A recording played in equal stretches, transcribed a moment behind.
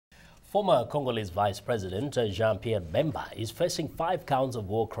Former Congolese Vice President Jean-Pierre Bemba is facing 5 counts of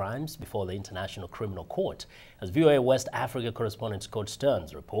war crimes before the International Criminal Court. As VOA West Africa correspondent Scott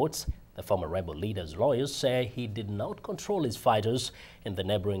Stearns reports, the former rebel leader's lawyers say he did not control his fighters in the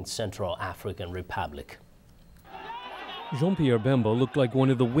neighboring Central African Republic. Jean-Pierre Bemba looked like one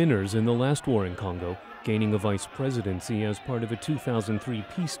of the winners in the last war in Congo, gaining a vice presidency as part of a 2003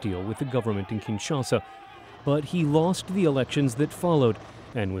 peace deal with the government in Kinshasa. But he lost the elections that followed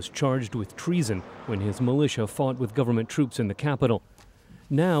and was charged with treason when his militia fought with government troops in the capital.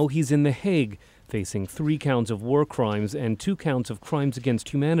 Now he's in The Hague, facing 3 counts of war crimes and 2 counts of crimes against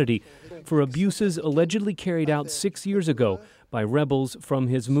humanity for abuses allegedly carried out 6 years ago by rebels from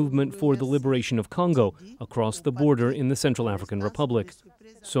his movement for the liberation of Congo across the border in the Central African Republic.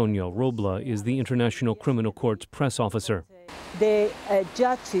 Sonia Robla is the International Criminal Court's press officer. The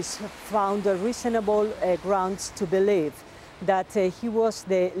judges found reasonable grounds to believe that he was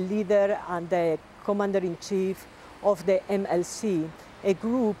the leader and the commander-in-chief of the MLC, a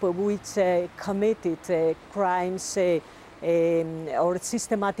group which committed crimes or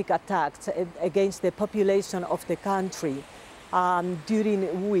systematic attacks against the population of the country,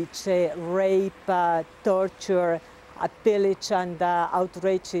 during which rape, torture, pillage and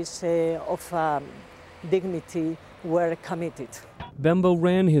outrages of dignity were committed. Bemba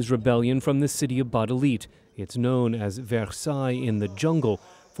ran his rebellion from the city of Badalit. It's known as Versailles in the jungle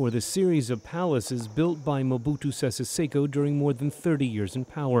for the series of palaces built by Mobutu Sese Seko during more than 30 years in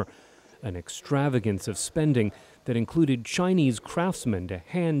power. An extravagance of spending that included Chinese craftsmen to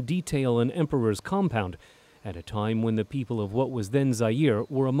hand detail an emperor's compound at a time when the people of what was then Zaire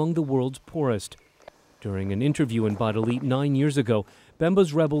were among the world's poorest. During an interview in Badalit 9 years ago,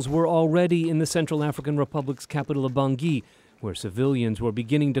 Bemba's rebels were already in the Central African Republic's capital of Bangui, where civilians were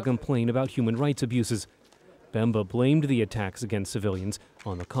beginning to complain about human rights abuses. Bemba blamed the attacks against civilians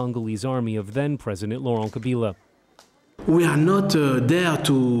on the Congolese army of then-President Laurent Kabila. We are not there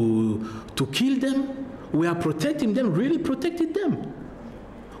to kill them. We are protecting them, really protecting them.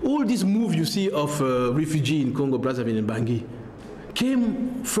 All this move you see of refugees in Congo, Brazzaville and Bangui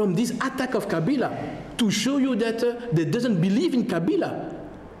came from this attack of Kabila to show you that they doesn't believe in Kabila.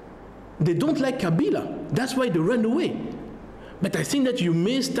 They don't like Kabila. That's why they run away. But I think that you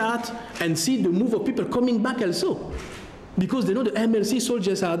may start and see the move of people coming back also, because they know the MLC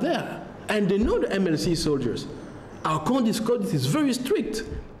soldiers are there, and they know the MLC soldiers. Our code is very strict.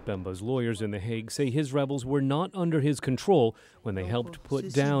 Bemba's lawyers in The Hague say his rebels were not under his control when they helped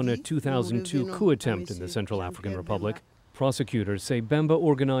put down a 2002 coup attempt in the Central African Republic. Prosecutors say Bemba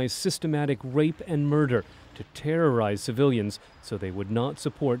organized systematic rape and murder to terrorize civilians so they would not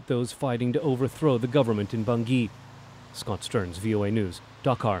support those fighting to overthrow the government in Bangui. Scott Stearns, VOA News,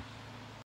 Dakar.